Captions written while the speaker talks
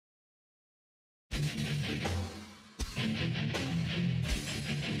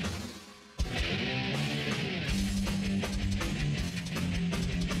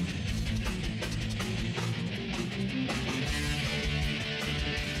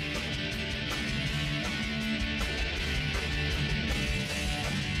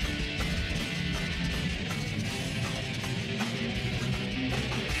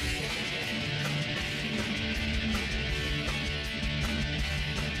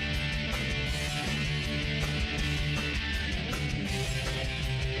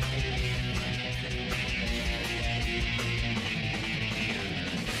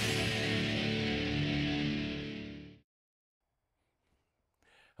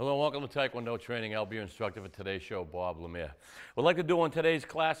Hello, welcome to Taekwondo Training. I'll be your instructor for today's show, Bob Lemire. What I'd like to do on today's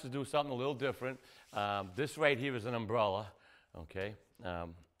class is do something a little different. This right here is an umbrella, okay?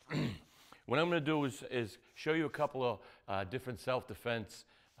 What I'm going to do is show you a couple of different self-defense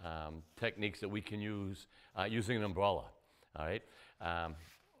techniques that we can use using an umbrella, all right?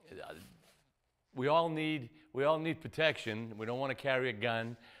 We all need protection. We don't want to carry a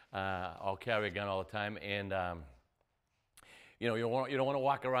gun. I'll carry a gun all the time, and you know, you don't want to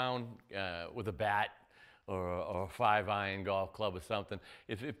walk around with a bat or a 5-iron golf club or something.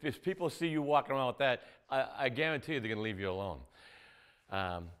 If people see you walking around with that, I guarantee you they're going to leave you alone.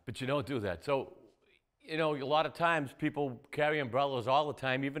 But you don't do that. So, you know, a lot of times people carry umbrellas all the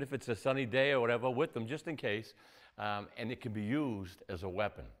time, even if it's a sunny day or whatever, with them just in case, and it can be used as a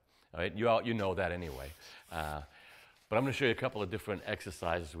weapon. All right, you know that anyway. But I'm going to show you a couple of different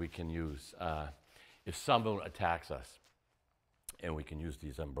exercises we can use if someone attacks us. And we can use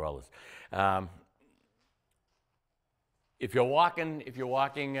these umbrellas. If you're walking,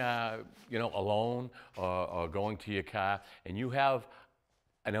 you know, alone or going to your car, and you have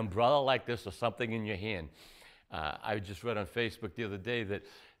an umbrella like this or something in your hand, I just read on Facebook the other day that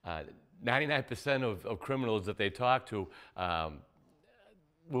 99% of criminals that they talk to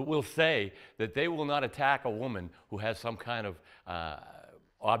will say that they will not attack a woman who has some kind of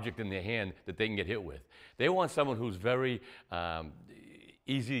object in their hand that they can get hit with. They want someone who's very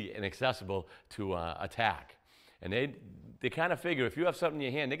easy and accessible to attack. And they kind of figure if you have something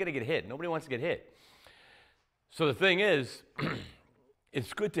in your hand, they're going to get hit. Nobody wants to get hit. So the thing is,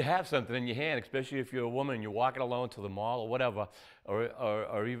 it's good to have something in your hand, especially if you're a woman and you're walking alone to the mall or whatever,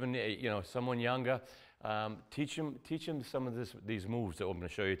 or even you know, someone younger. Teach them some of these moves that I'm going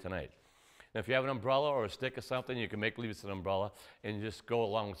to show you tonight. Now, if you have an umbrella or a stick or something, you can make believe it's an umbrella and just go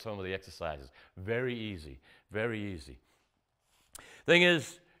along with some of the exercises. Very easy, very easy. Thing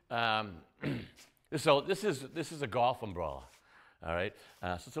is, so this is a golf umbrella, all right?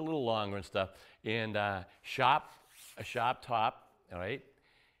 So it's a little longer and stuff, and a sharp top, all right?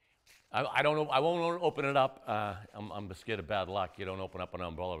 I don't know. I won't open it up. I'm scared of bad luck. You don't open up an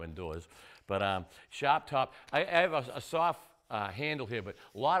umbrella indoors, but sharp top. I have a soft handle here, but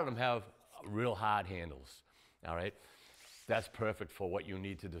a lot of them have real hard handles, all right? That's perfect for what you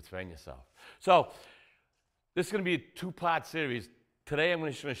need to defend yourself. So this is going to be a two-part series. Today I'm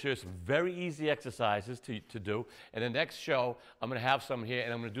going to show you some very easy exercises to do, and the next show I'm going to have some here,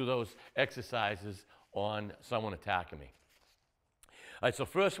 and I'm going to do those exercises on someone attacking me. All right, so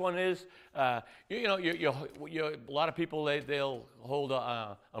first one is, you know, a lot of people, they'll hold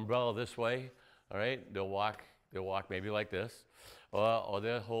an umbrella this way, all right? They'll walk maybe like this. Or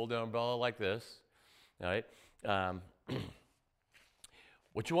they'll hold their umbrella like this, all right?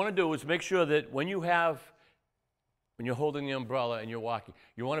 What you want to do is make sure that when you're holding the umbrella and you're walking,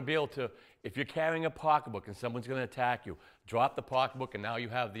 you want to be able to, if you're carrying a pocketbook and someone's going to attack you, drop the pocketbook and now you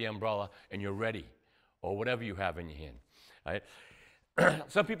have the umbrella and you're ready, or whatever you have in your hand, all right?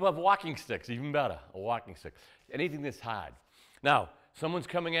 Some people have walking sticks, even better, a walking stick. Anything that's hard. Now, someone's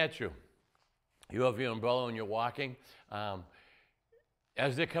coming at you. You have your umbrella and you're walking.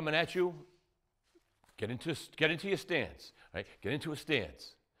 As they're coming at you, get into your stance, right? Get into a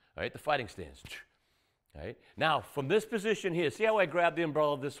stance, all right? The fighting stance, all right? Now, from this position here, see how I grab the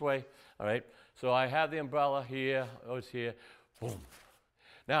umbrella this way, all right? So I have the umbrella here, oh, it's here, boom.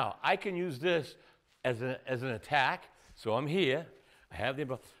 Now, I can use this as an attack, so I'm here, I have the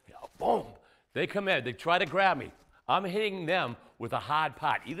umbrella, boom. They come in, they try to grab me. I'm hitting them with a hard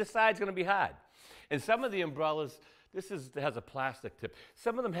part. Either side's going to be hard. And some of the umbrellas, this has a plastic tip.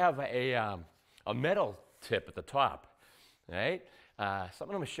 Some of them have a metal tip at the top, right? Some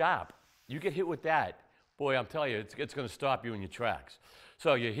of them are sharp. You get hit with that, boy, I'm telling you, it's going to stop you in your tracks.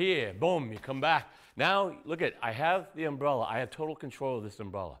 So you're here, boom, you come back. Now, look at, I have the umbrella. I have total control of this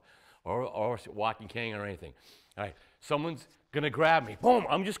umbrella or walking cane or anything. All right, someone's going to grab me. Boom,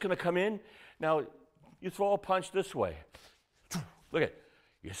 I'm just going to come in. Now, you throw a punch this way. Look at,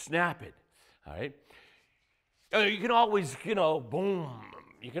 you snap it, all right? You can always, you know, boom.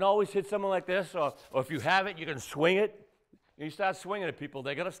 You can always hit someone like this, or if you have it, you can swing it. You start swinging at people,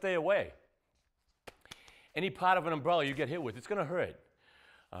 they're going to stay away. Any part of an umbrella you get hit with, it's going to hurt.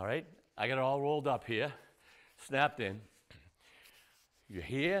 All right? I got it all rolled up here, snapped in. You're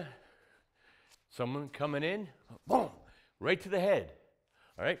here, someone coming in, boom, right to the head.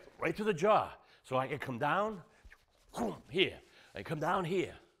 All right? Right to the jaw. So I can come down, boom, here. I come down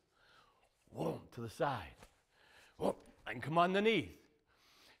here, boom, to the side. Boom, I can come underneath.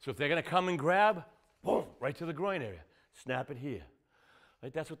 So if they're going to come and grab, boom, right to the groin area. Snap it here.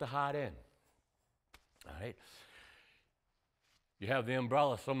 Right, that's with the hard end. All right. You have the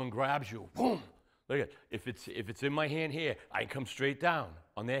umbrella, someone grabs you, boom. Look at it. If it's in my hand here, I come straight down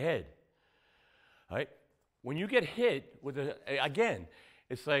on their head. All right? When you get hit with again,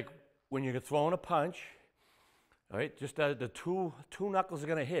 it's like when you're throwing a punch, all right? Just the two knuckles are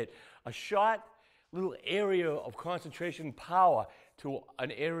going to hit. A short little area of concentration power to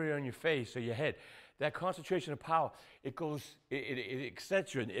an area on your face or your head. That concentration of power, it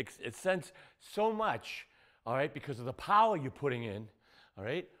extends you. It sends so much, all right, because of the power you're putting in, all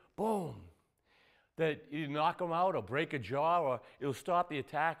right? Boom. That you knock them out or break a jaw or it'll stop the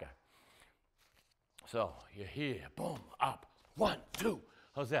attacker. So you're here, boom, up, 1, 2.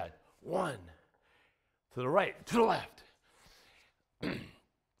 How's that? 1, to the right, to the left.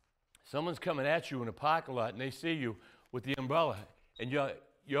 Someone's coming at you in a parking lot and they see you with the umbrella and you're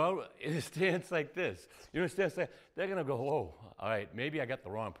in a stance like this. You're in a stance like, they're gonna go, whoa, all right, maybe I got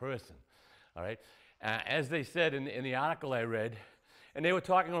the wrong person, all right? As they said in the article I read, and they were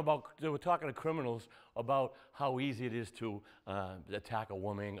talking to criminals about how easy it is to attack a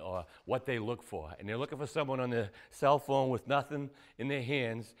woman or what they look for. And they're looking for someone on their cell phone with nothing in their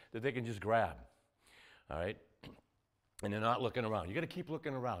hands that they can just grab, all right? And they're not looking around. You gotta keep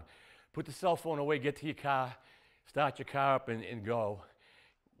looking around. Put the cell phone away, get to your car, start your car up and go.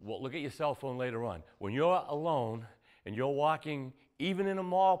 Well, look at your cell phone later on. When you're alone and you're walking, even in a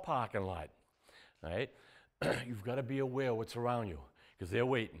mall parking lot, all right, you've gotta be aware of what's around you. Because they're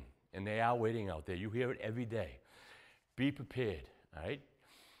waiting, and they are waiting out there. You hear it every day. Be prepared, all right?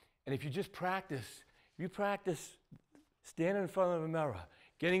 And if you just practice, standing in front of a mirror,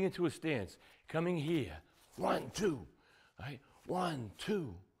 getting into a stance, coming here, 1, 2, all right? 1,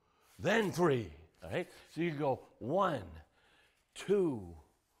 2, then 3, all right? So you go 1, 2,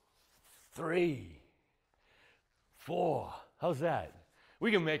 3, 4. How's that? We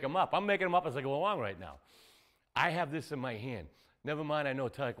can make them up. I'm making them up as I go along right now. I have this in my hand. Never mind, I know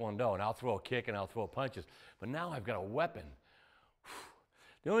Taekwondo, and I'll throw a kick and I'll throw punches. But now I've got a weapon.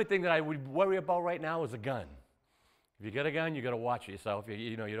 The only thing that I would worry about right now is a gun. If you got a gun, you got to watch yourself.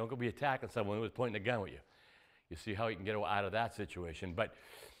 You don't go be attacking someone who was pointing a gun at you. You see how you can get out of that situation. But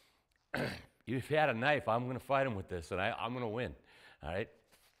if you had a knife, I'm going to fight him with this, and I'm going to win. All right?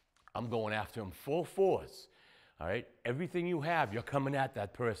 I'm going after him full force. All right? Everything you have, you're coming at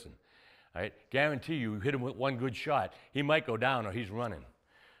that person. All right? Guarantee you hit him with one good shot, he might go down or he's running.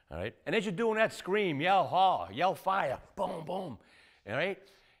 All right? And as you're doing that, scream, yell, haw, yell fire, boom, boom. All right?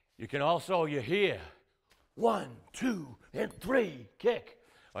 You can also, you're here. 1, 2, and 3, kick.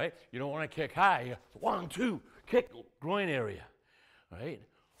 All right? You don't want to kick high. 1, 2, kick groin area. All right?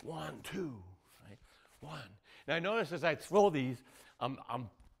 1, 2, right? 1. Now notice as I throw these,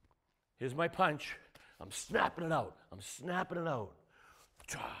 here's my punch. I'm snapping it out. I'm snapping it out.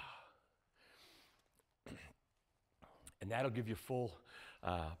 And that'll give you full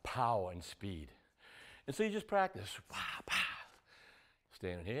power and speed. And so you just practice.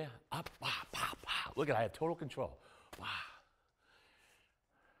 Standing here, up, look at it, I have total control.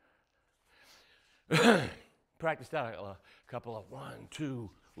 Practice that a couple of 1, 2,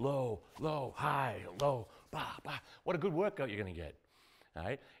 low, low, high, low, What a good workout you're gonna get, all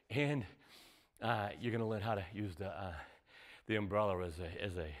right? And you're gonna learn how to use the umbrella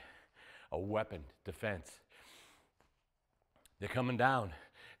as a weapon, defense. They're coming down.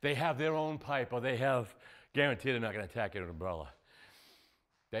 They have their own pipe, or guaranteed they're not going to attack you with an umbrella.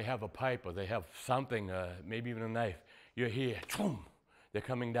 They have a pipe, or they have something, maybe even a knife. You're here. They're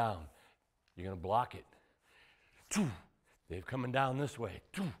coming down. You're going to block it. They're coming down this way.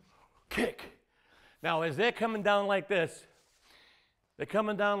 Kick. Now, as they're coming down like this,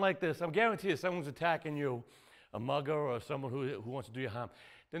 I'm guaranteed if someone's attacking you, a mugger or someone who wants to do you harm,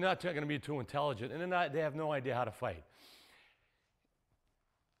 they're not going to be too intelligent, and they have no idea how to fight.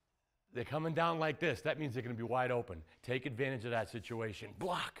 They're coming down like this. That means they're going to be wide open. Take advantage of that situation.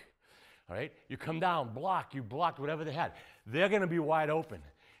 Block. All right? You come down, block. You blocked whatever they had. They're going to be wide open.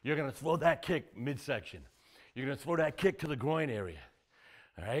 You're going to throw that kick midsection. You're going to throw that kick to the groin area.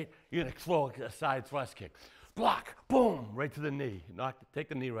 All right? You're going to throw a side thrust kick. Block. Boom. Right to the knee. Take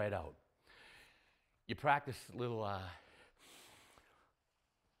the knee right out. You practice little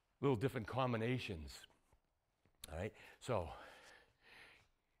different combinations. All right? So,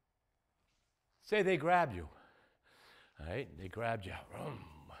 say they grabbed you, all right? They grabbed you.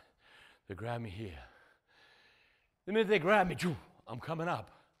 They grabbed me here. The minute they grab me, I'm coming up.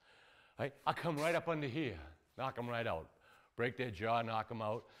 Right? I come right up under here, knock them right out. Break their jaw, knock them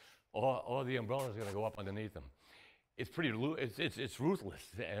out, or the umbrella's gonna go up underneath them. It's it's ruthless,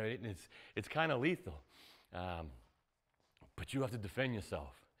 right? And it's kind of lethal. But you have to defend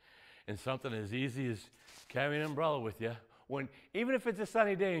yourself. And something as easy as carrying an umbrella with you, Even if it's a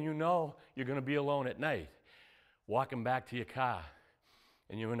sunny day and you know you're going to be alone at night, walking back to your car,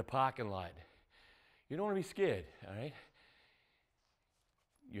 and you're in the parking lot, you don't want to be scared, all right?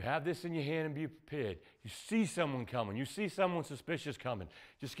 You have this in your hand and be prepared. You see someone coming. You see someone suspicious coming.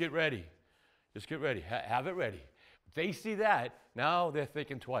 Just get ready. Just get ready. Have it ready. If they see that, now they're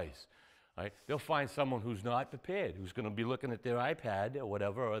thinking twice. Right? They'll find someone who's not prepared, who's going to be looking at their iPad or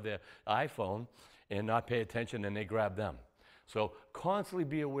whatever, or their iPhone, and not pay attention, and they grab them. So constantly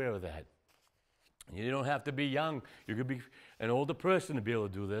be aware of that. You don't have to be young. You could be an older person to be able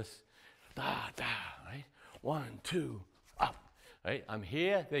to do this. Da, da, right? 1, 2, up. Right? I'm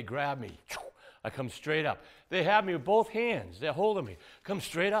here, they grab me. I come straight up. They have me with both hands. They're holding me. Come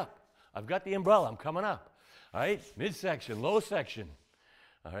straight up. I've got the umbrella. I'm coming up. All right? Midsection, low section.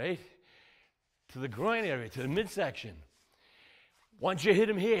 All right? To the groin area, to the midsection. Once you hit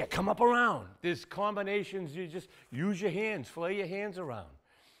them here, come up around. There's combinations. You just use your hands. Flay your hands around.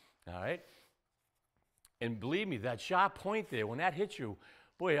 All right? And believe me, that sharp point there, when that hits you,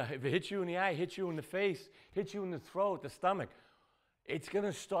 boy, if it hits you in the eye, hits you in the face, hits you in the throat, the stomach, it's going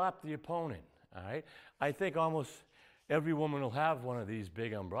to stop the opponent. All right? I think almost every woman will have one of these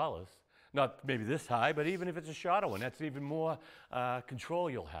big umbrellas. Not maybe this high, but even if it's a shorter one, that's even more control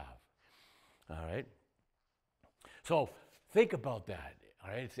you'll have. All right? So think about that.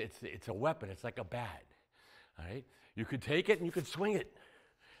 All right? It's a weapon. It's like a bat. All right? You could take it and you could swing it.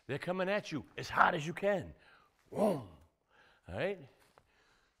 They're coming at you as hard as you can. Boom. All right?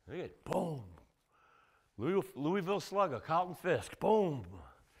 Look at it. Boom. Louisville Slugger, Carlton Fisk. Boom.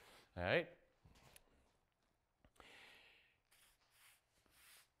 All right?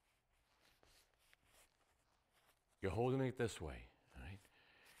 You're holding it this way. All right?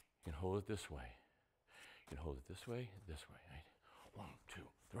 You can hold it this way. You can hold it this way, right? 1, 2,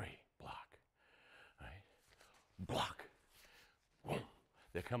 3, block. All right? Block. Boom.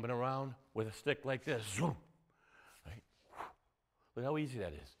 They're coming around with a stick like this. Zoom. Right? Look how easy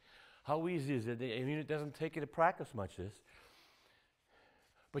that is. How easy is it? I mean, it doesn't take you to practice much this.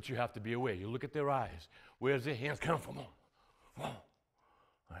 But you have to be aware. You look at their eyes. Where's their hands coming from?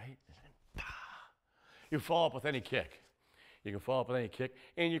 Right? You follow up with any kick. You can follow up with any kick,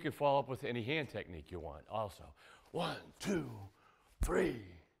 and you can follow up with any hand technique you want also. 1, 2, 3. You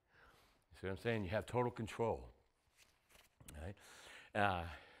see what I'm saying? You have total control. Right?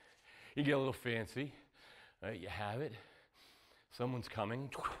 You get a little fancy. Right? You have it. Someone's coming.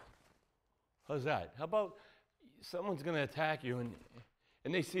 How's that? How about someone's going to attack you,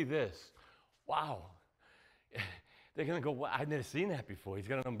 and they see this. Wow. They're going to go, well, I've never seen that before. He's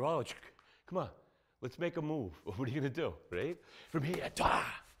got an umbrella. Come on. Let's make a move. What are you going to do, right? From here, all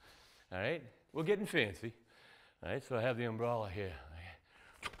right? We're getting fancy. All right, so I have the umbrella here.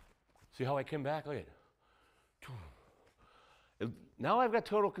 See how I came back? Look at it. Now I've got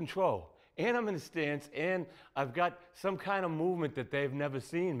total control, and I'm in a stance, and I've got some kind of movement that they've never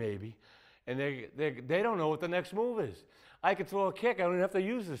seen maybe, and they don't know what the next move is. I could throw a kick. I don't even have to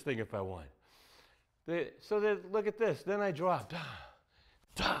use this thing if I want. Look at this. Then I drop.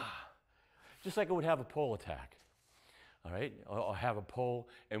 Just like I would have a pole attack, all right? Or have a pole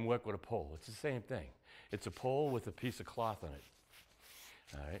and work with a pole. It's the same thing. It's a pole with a piece of cloth on it,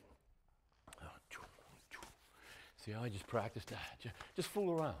 all right? See how I just practiced that? Just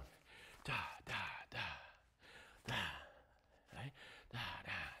fool around. Da, da, da, da, right? Da,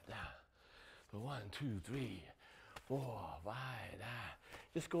 da, da. So 1, 2, 3, 4, 5, da.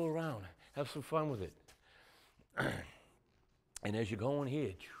 Just go around. Have some fun with it. And as you're going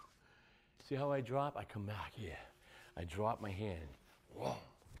here, see how I drop? I come back here. I drop my hand. Whoa.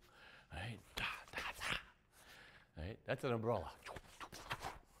 Right? Da, da, da. Right? That's an umbrella.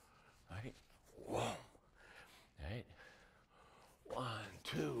 Right? Whoa. Right? 1,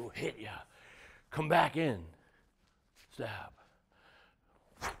 2, hit ya. Come back in. Stab.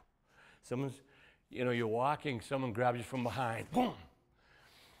 Someone's, you're walking, someone grabs you from behind. Boom.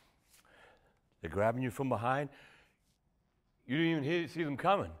 They're grabbing you from behind. You didn't even see them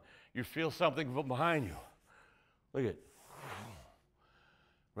coming. You feel something from behind you. Look at it.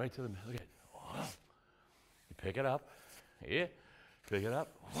 Right to the middle. Look at it. You pick it up. Here. Pick it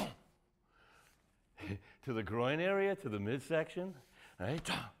up. To the groin area, to the midsection. All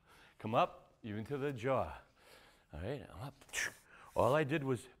right. Come up, even to the jaw. All right. I'm up. All I did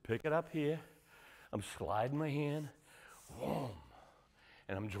was pick it up here. I'm sliding my hand. Boom.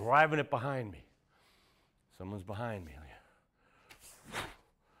 And I'm driving it behind me. Someone's behind me.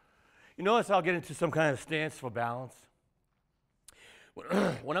 You notice I'll get into some kind of stance for balance.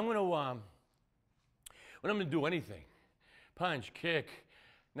 When I'm going to do anything, punch, kick,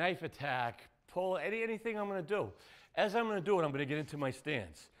 knife attack, pull, anything I'm going to do, As I'm going to do it, I'm going to get into my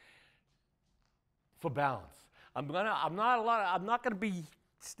stance for balance. I'm not going to be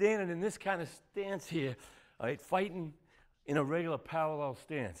standing in this kind of stance here, all right, fighting in a regular parallel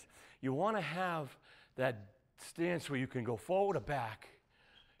stance. You want to have that stance where you can go forward or back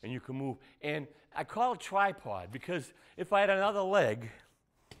and you can move. And I call it tripod because if I had another leg,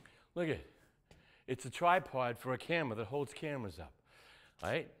 look at it. It's a tripod for a camera that holds cameras up,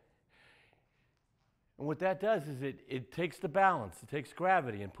 right? And what that does is it takes the balance, it takes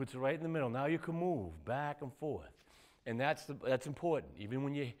gravity and puts it right in the middle. Now you can move back and forth. And that's important, even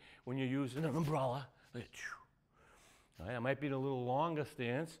when you're using an umbrella. Look at it. All right, I might be in a little longer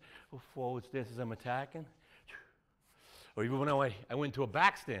stance, or forward stance as I'm attacking. Or even when I went to a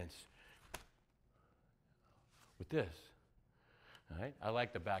back stance with this. All right, I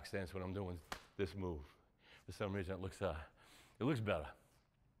like the back stance when I'm doing this move. For some reason, it looks better.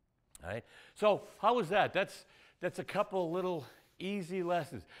 All right, so how was that? That's a couple little easy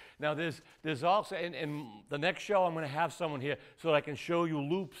lessons. Now there's also in the next show I'm going to have someone here so that I can show you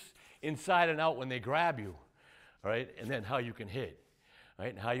loops inside and out when they grab you. All right, and then how you can hit, right,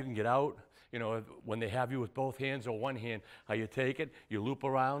 and how you can get out. You know, when they have you with both hands or one hand, how you take it, you loop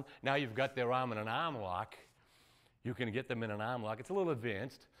around. Now you've got their arm in an arm lock. You can get them in an arm lock. It's a little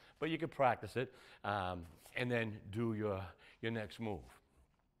advanced, but you can practice it, and then do your next move.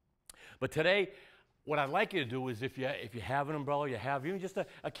 But today, what I'd like you to do is if you have an umbrella, you have even just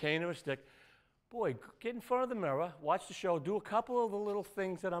a cane or a stick, boy, get in front of the mirror, watch the show, do a couple of the little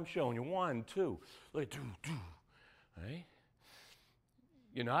things that I'm showing you. 1, 2, look at 2, right?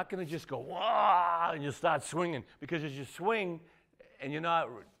 You're not going to just go, wah, and you start swinging, because as you swing and you're not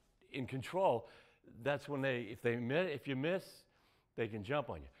in control, that's when if you miss, they can jump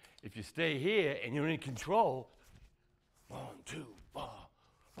on you. If you stay here and you're in control, 1, 2, boom,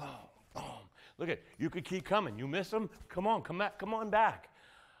 boom, boom. Look at, you could keep coming. You miss them, come on back.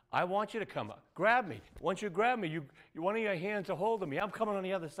 I want you to come up. Grab me. Once you grab me, one of your hands are holding me. I'm coming on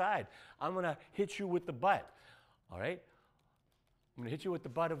the other side. I'm going to hit you with the butt. All right? I'm going to hit you with the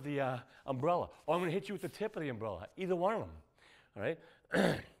butt of the umbrella. Or I'm going to hit you with the tip of the umbrella. Either one of them. All right?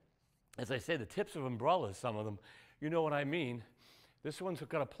 As I say, the tips of umbrellas, some of them, you know what I mean. This one's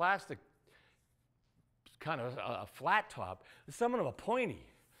got a plastic, kind of a flat top. Some of them are pointy.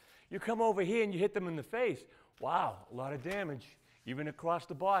 You come over here and you hit them in the face. Wow, a lot of damage, even across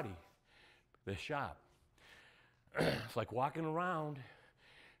the body. They're sharp. It's like walking around.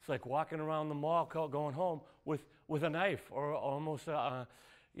 It's like walking around the mall going home with a knife or almost a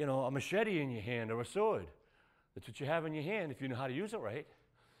machete in your hand or a sword. That's what you have in your hand if you know how to use it right.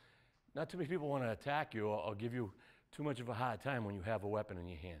 Not too many people want to attack you or give you too much of a hard time when you have a weapon in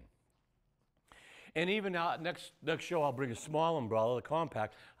your hand. And even now, next show, I'll bring a small umbrella, the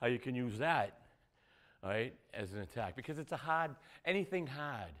compact, how you can use that, all right, as an attack. Because it's anything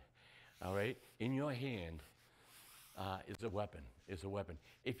hard, all right, in your hand is a weapon,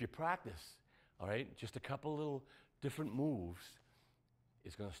 If you practice, all right, just a couple little different moves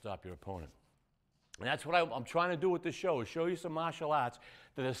is going to stop your opponent. And that's what I'm trying to do with this show, is show you some martial arts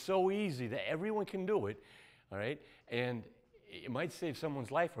that are so easy that everyone can do it, all right, and it might save someone's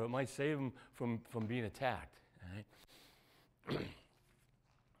life, or it might save them from being attacked. All right?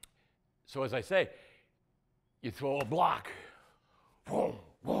 So as I say, you throw a block. Boom,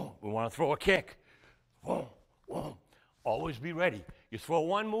 boom. We want to throw a kick. Boom, boom. Always be ready. You throw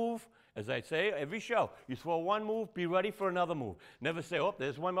one move, as I say, every show. You throw one move, be ready for another move. Never say, oh,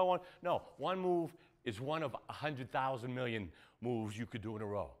 there's one by one. No, one move is one of 100,000 million moves you could do in a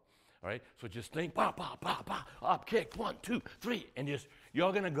row. All right, so just think, bah, bah, bah, bah, up, kick, 1, 2, 3, and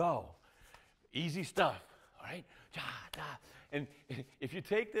you're gonna go. Easy stuff, all right? Ja, da. And if you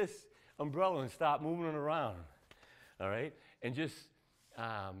take this umbrella and start moving it around, all right, and just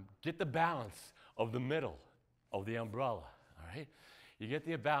get the balance of the middle of the umbrella, all right? You get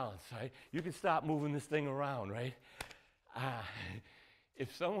the balance, right? You can start moving this thing around, right?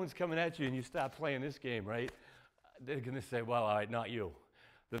 If someone's coming at you and you start playing this game, right, they're gonna say, well, all right, not you.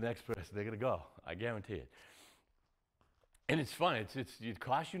 The next person, they're going to go. I guarantee it. And it's fun. It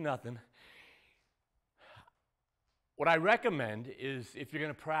costs you nothing. What I recommend is if you're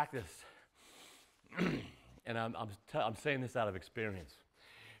going to practice, and I'm saying this out of experience,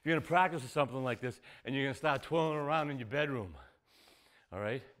 if you're going to practice with something like this and you're going to start twirling around in your bedroom, all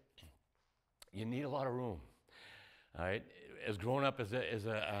right, you need a lot of room. All right, as growing up as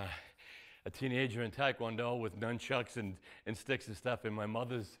a teenager in Taekwondo with nunchucks and sticks and stuff in my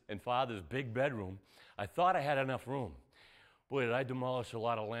mother's and father's big bedroom, I thought I had enough room. Boy, did I demolish a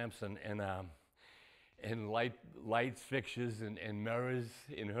lot of lamps and lights fixtures and mirrors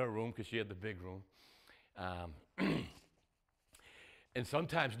in her room because she had the big room. And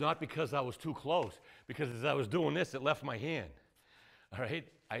sometimes not because I was too close, because as I was doing this, it left my hand. All right?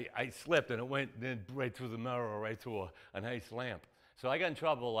 I slipped and it went then right through the mirror or right through a nice lamp. So I got in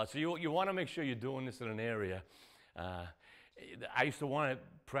trouble a lot. So you want to make sure you're doing this in an area. I used to want to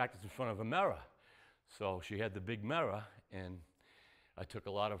practice in front of a mirror. So she had the big mirror, and I took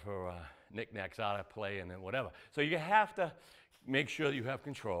a lot of her knickknacks out of play and then whatever. So you have to make sure that you have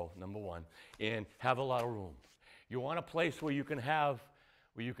control, number one, and have a lot of room. You want a place where you can have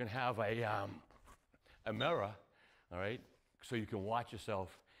a mirror, all right, so you can watch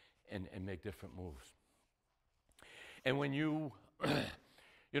yourself and make different moves. And when you,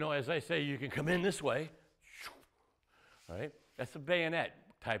 as I say, you can come in this way, all right? That's a bayonet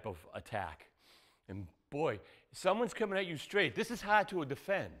type of attack. And boy, someone's coming at you straight. This is hard to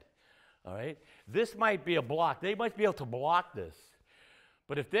defend, all right? This might be a block. They might be able to block this.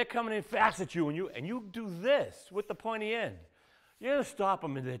 But if they're coming in fast at you and you do this with the pointy end, you're going to stop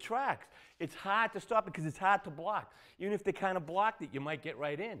them in their tracks. It's hard to stop because it's hard to block. Even if they kind of blocked it, you might get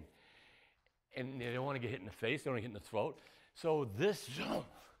right in. And they don't want to get hit in the face. They don't want to get in the throat. So this,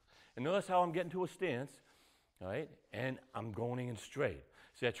 and notice how I'm getting to a stance, all right? And I'm going in straight.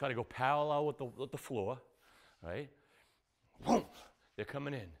 See, I try to go parallel with the floor, all right? Boom. They're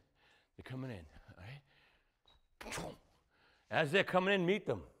coming in. They're coming in, all right? Boom. As they're coming in, meet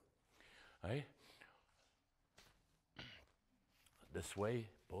them, all right? This way,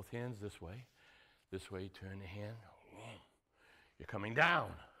 both hands this way. This way, turn the hand. You're coming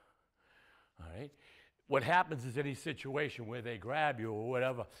down, all right? What happens is any situation where they grab you or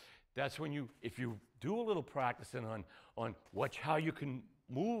whatever, that's when if you do a little practicing on how you can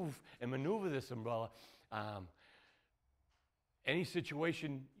move and maneuver this umbrella, any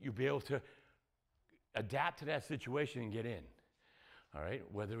situation you'll be able to adapt to that situation and get in, all right?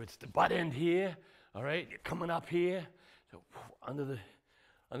 Whether it's the butt end here, all right, you're coming up here, so under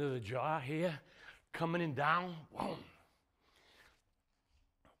the jaw here, coming in down, boom.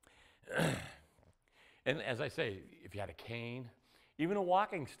 And as I say, if you had a cane, even a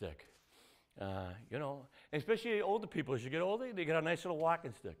walking stick, especially older people, as you get older, they get a nice little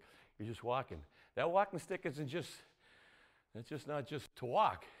walking stick. You're just walking. That walking stick it's just not just to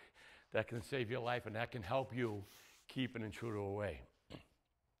walk. That can save your life, and that can help you keep an intruder away.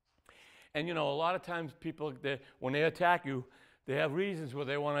 And a lot of times people, when they attack you, they have reasons what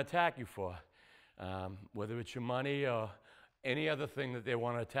they want to attack you for, whether it's your money or any other thing that they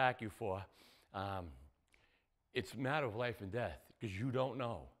want to attack you for. It's a matter of life and death because you don't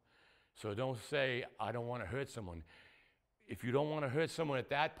know. So don't say, I don't want to hurt someone. If you don't want to hurt someone at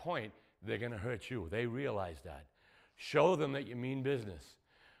that point, they're going to hurt you. They realize that. Show them that you mean business.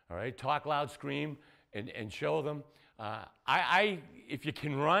 All right? Talk loud, scream, and show them. If you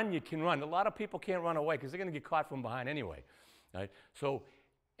can run, you can run. A lot of people can't run away because they're going to get caught from behind anyway. Right? So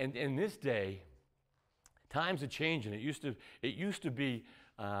in this day, times are changing. It used to be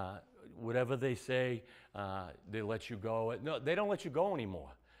whatever they say, they let you go. No, they don't let you go anymore.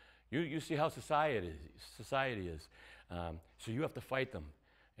 You see how society is. So you have to fight them,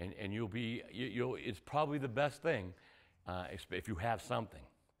 and it's probably the best thing if you have something.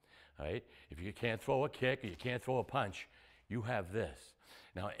 Right? If you can't throw a kick or you can't throw a punch, you have this.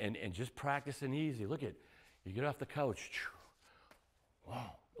 Now, and just practicing easy. Look at, you get off the couch.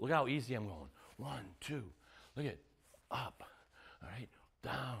 Wow, look how easy I'm going. 1, 2, look at, up, all right,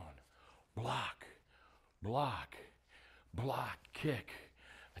 down, block, block, block, kick,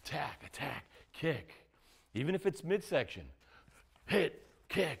 attack, attack, kick. Even if it's midsection, hit,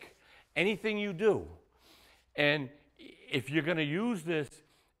 kick, anything you do. And if you're going to use this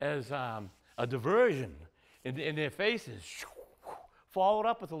as a diversion in their faces, follow it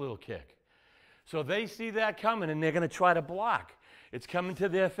up with a little kick. So they see that coming and they're going to try to block. It's coming to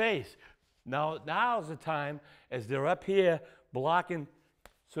their face. Now's the time, as they're up here blocking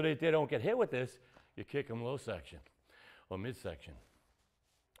so that they don't get hit with this, you kick them low section or midsection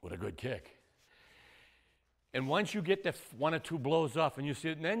with a good kick. And once you get the 1 or 2 blows off and you see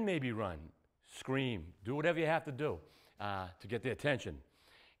it, then maybe run, scream, do whatever you have to do to get their attention.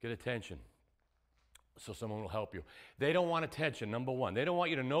 Get attention so someone will help you. They don't want attention, number one. They don't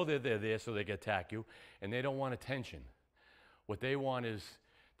want you to know they're there so they can attack you, and they don't want attention. What they want is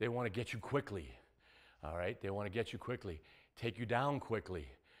they want to get you quickly, all right? They want to get you quickly, take you down quickly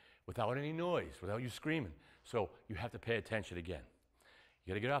without any noise, without you screaming. So you have to pay attention again.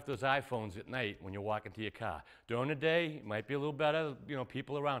 You got to get off those iPhones at night when you're walking to your car. During the day, it might be a little better,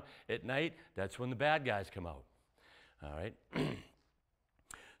 people around. At night, that's when the bad guys come out, all right?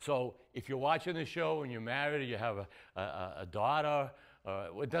 So if you're watching the show and you're married or you have a daughter,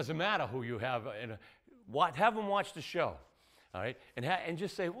 it doesn't matter who you have, have them watch the show, all right? And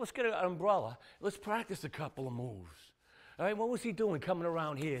just say, let's get an umbrella. Let's practice a couple of moves. All right, what was he doing coming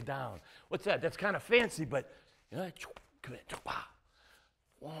around here down? What's that? That's kind of fancy, but, you know, come in,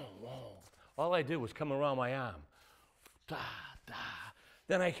 whoa, whoa. All I did was come around my arm. Da, da.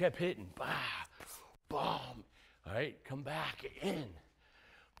 Then I kept hitting, bah, boom. All right, come back in.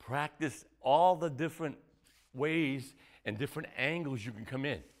 Practice all the different ways and different angles you can come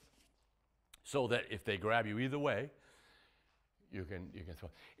in, so that if they grab you either way, you can throw.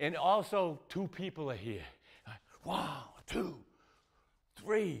 And also, 2 people are here. 1, 2,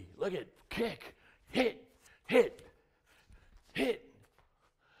 3. Look at kick, hit, hit, hit.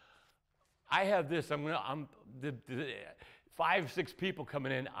 I have this. I'm 5, 6 people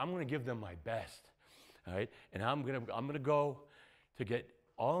coming in. I'm gonna give them my best. All right, and I'm gonna go to get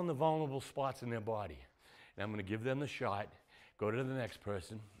all in the vulnerable spots in their body, and I'm gonna give them the shot. Go to the next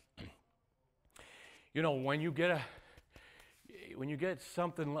person. You know, when you get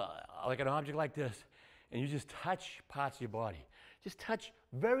something like an object like this, and you just touch parts of your body, just touch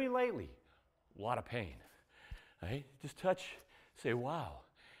very lightly, a lot of pain. Right? Just touch. Say, wow.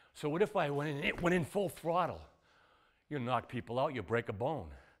 So what if I went in full throttle? You'll knock people out. You'll break a bone.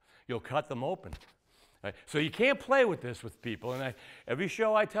 You'll cut them open. Right? So you can't play with this with people. And every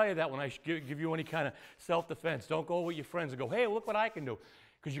show I tell you that when I give you any kind of self-defense, don't go with your friends and go, hey, look what I can do,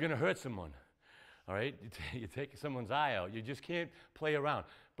 because you're going to hurt someone. All right? You take someone's eye out. You just can't play around.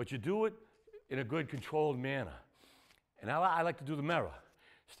 But you do it in a good, controlled manner. And I like to do the mirror.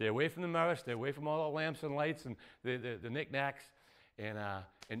 Stay away from the mirror. Stay away from all the lamps and lights and the knickknacks.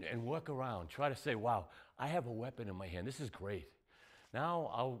 And work around. Try to say, wow, I have a weapon in my hand. This is great.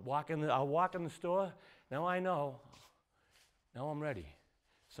 Now I'll walk in the store. Now I know. Now I'm ready.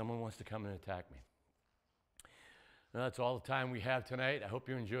 Someone wants to come and attack me. Now, that's all the time we have tonight. I hope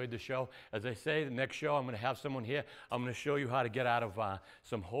you enjoyed the show. As I say, the next show I'm going to have someone here. I'm going to show you how to get out of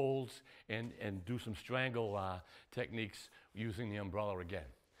some holds and do some strangle techniques using the umbrella again.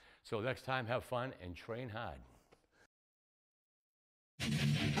 So next time, have fun and train hard.